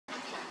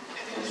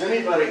Has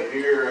anybody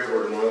here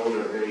ever known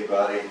of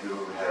anybody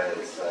who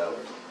has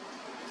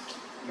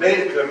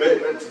made a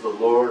commitment to the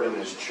Lord and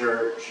His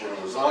church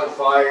and was on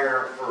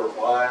fire for a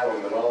while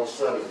and then all of a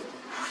sudden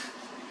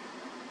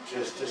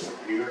just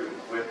disappeared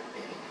and quit?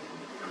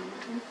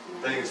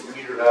 Things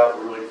petered out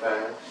really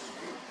fast.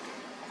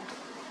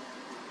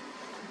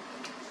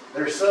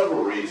 There are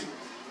several reasons.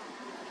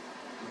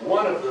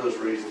 One of those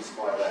reasons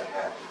why that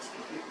happens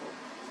to people,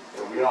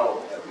 and we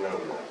all have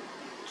known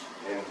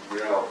that, and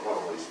we all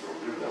probably still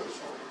do know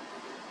some,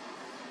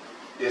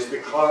 is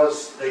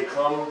because they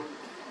come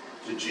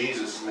to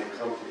Jesus and they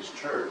come to His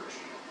church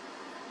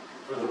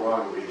for the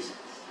wrong reasons.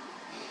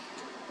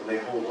 And they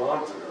hold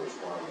on to those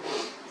wrong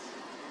reasons.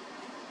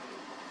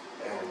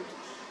 And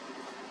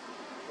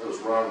those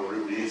wrong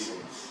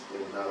reasons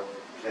end up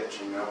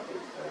catching up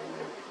with them.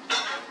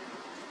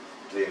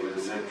 And they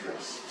lose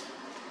interest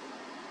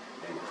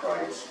in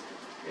Christ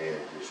and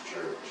His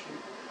church. And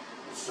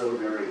it's so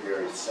very,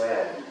 very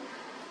sad.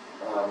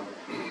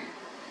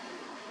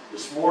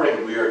 This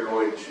morning we are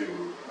going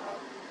to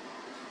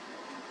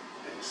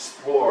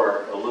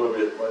explore a little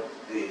bit what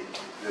the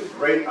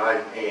great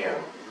I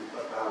am.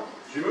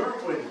 Do you remember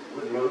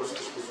when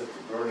Moses was at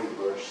the burning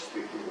bush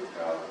speaking with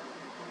God?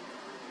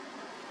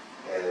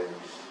 And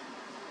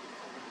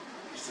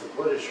he said,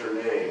 "What is your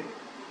name?"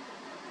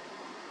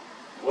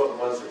 What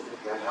was it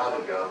that how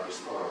did God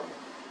respond?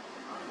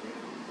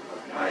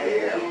 I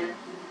am.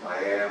 I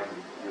am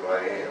who I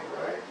am,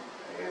 right?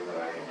 I am that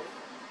I am.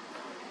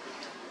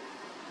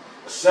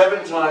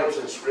 7 times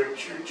in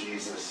Scripture,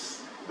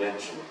 Jesus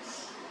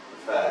mentions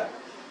the fact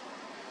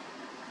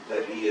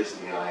that He is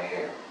the I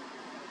am.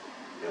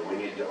 And we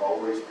need to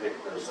always pick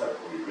those up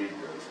when we read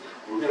those.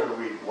 We're going to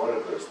read one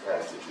of those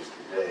passages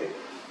today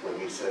when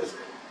He says,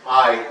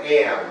 I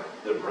am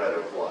the bread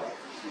of life.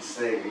 He's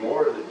saying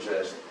more than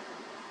just,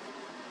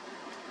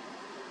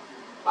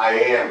 I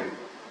am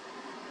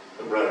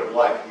the bread of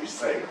life. He's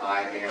saying,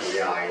 I am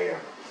the I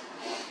am.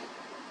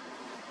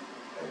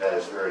 And that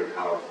is very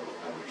powerful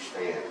to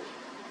understand.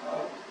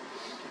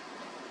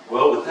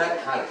 Well, with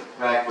that kind of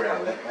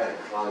background, that kind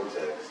of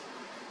context,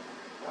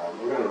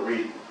 we're going to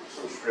read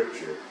some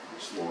scripture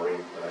this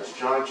morning. It's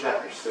John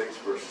chapter 6,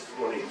 verses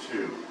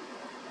 22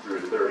 through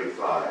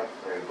 35.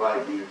 I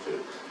invite you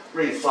to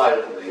read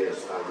silently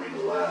as I read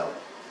aloud.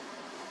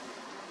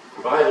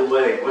 By the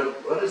way,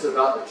 what is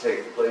about to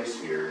take place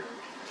here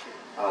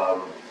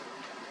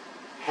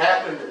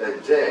happened a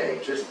day,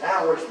 just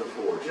hours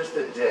before, just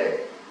a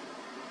day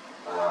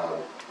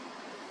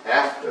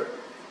after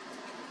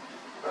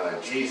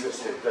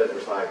Jesus had fed the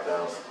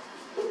 5,000.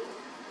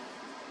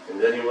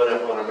 And then He went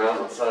up on a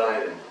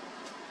mountainside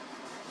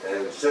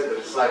and sent the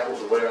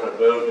disciples away on a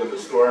boat, and the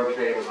storm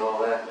came and all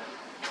that.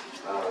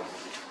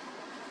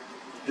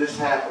 This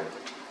happened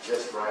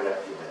just right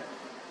after that.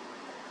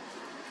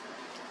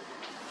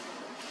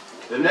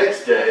 The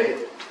next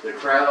day, the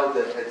crowd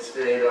that had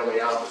stayed on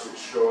the opposite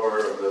shore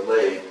of the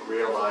lake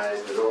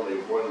realized that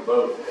only one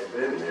boat had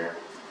been there,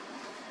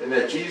 and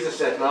that Jesus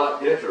had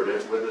not entered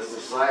it with His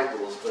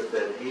disciples, but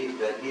that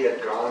he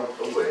had gone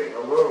away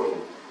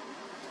alone.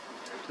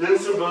 Then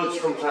some boats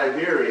from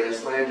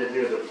Tiberias landed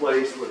near the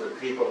place where the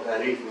people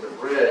had eaten the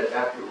bread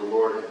after the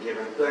Lord had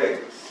given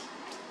thanks.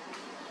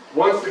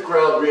 Once the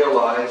crowd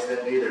realized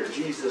that neither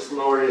Jesus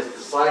nor His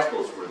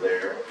disciples were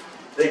there,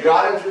 they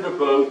got into the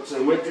boats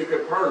and went to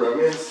Capernaum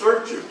in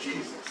search of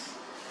Jesus.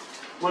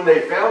 When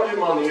they found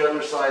Him on the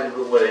other side of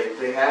the lake,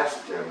 they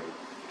asked Him,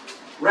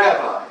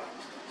 "Rabbi,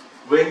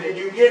 when did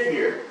you get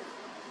here?"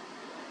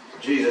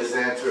 Jesus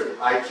answered,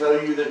 "I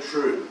tell you the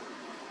truth.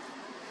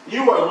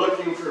 You are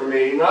looking for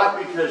me not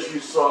because you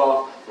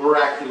saw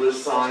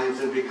miraculous signs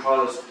and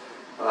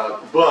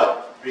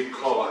but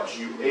because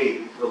you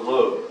ate the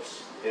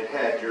loaves and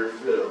had your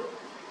fill.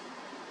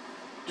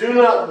 Do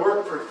not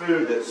work for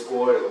food that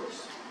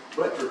spoils,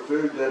 but for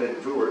food that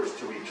endures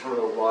to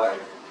eternal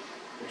life,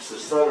 which the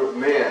Son of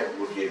Man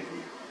will give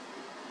you.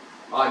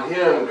 On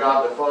Him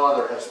God the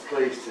Father has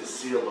placed His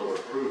seal of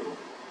approval."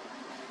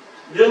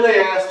 Then they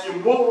asked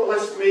Him, what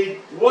must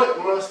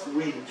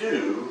we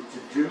do to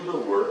do the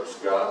works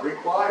God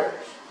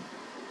requires?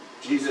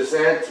 Jesus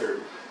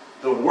answered,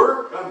 "The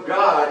work of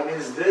God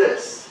is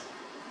this,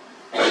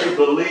 to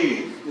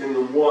believe in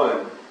the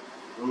one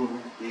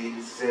whom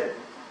He sent."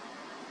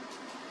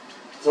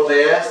 So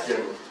they asked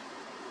Him,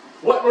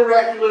 "What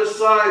miraculous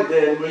sign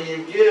then will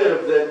you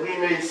give that we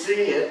may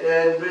see it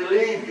and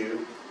believe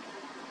you?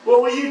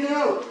 What will you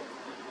do?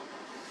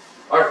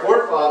 Our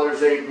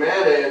forefathers ate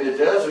manna in the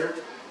desert.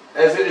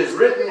 As it is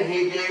written,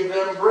 He gave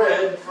them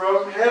bread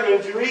from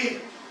heaven to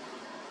eat."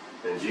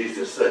 And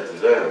Jesus said to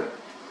them,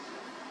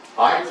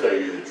 "I tell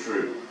you the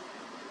truth.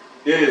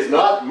 It is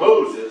not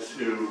Moses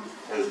who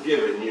has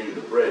given you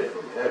the bread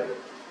from heaven,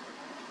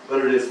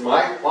 but it is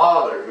my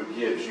Father who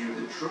gives you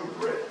the true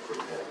bread from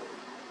heaven.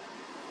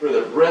 For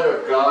the bread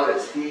of God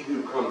is He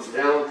who comes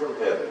down from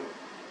heaven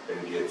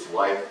and gives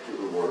life to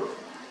the world."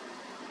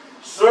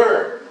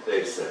 "Sir,"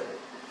 they said,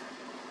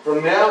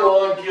 "from now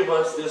on give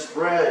us this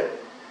bread."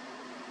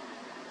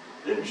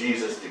 Then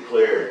Jesus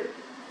declared,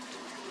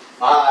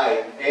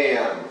 I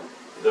am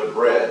the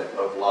bread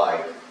of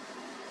life.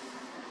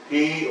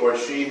 He or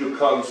she who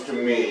comes to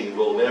me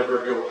will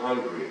never go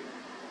hungry.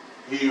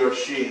 He or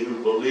she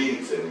who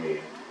believes in me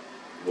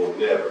will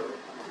never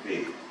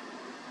be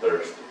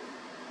thirsty.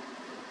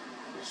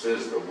 This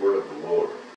is the word of the Lord.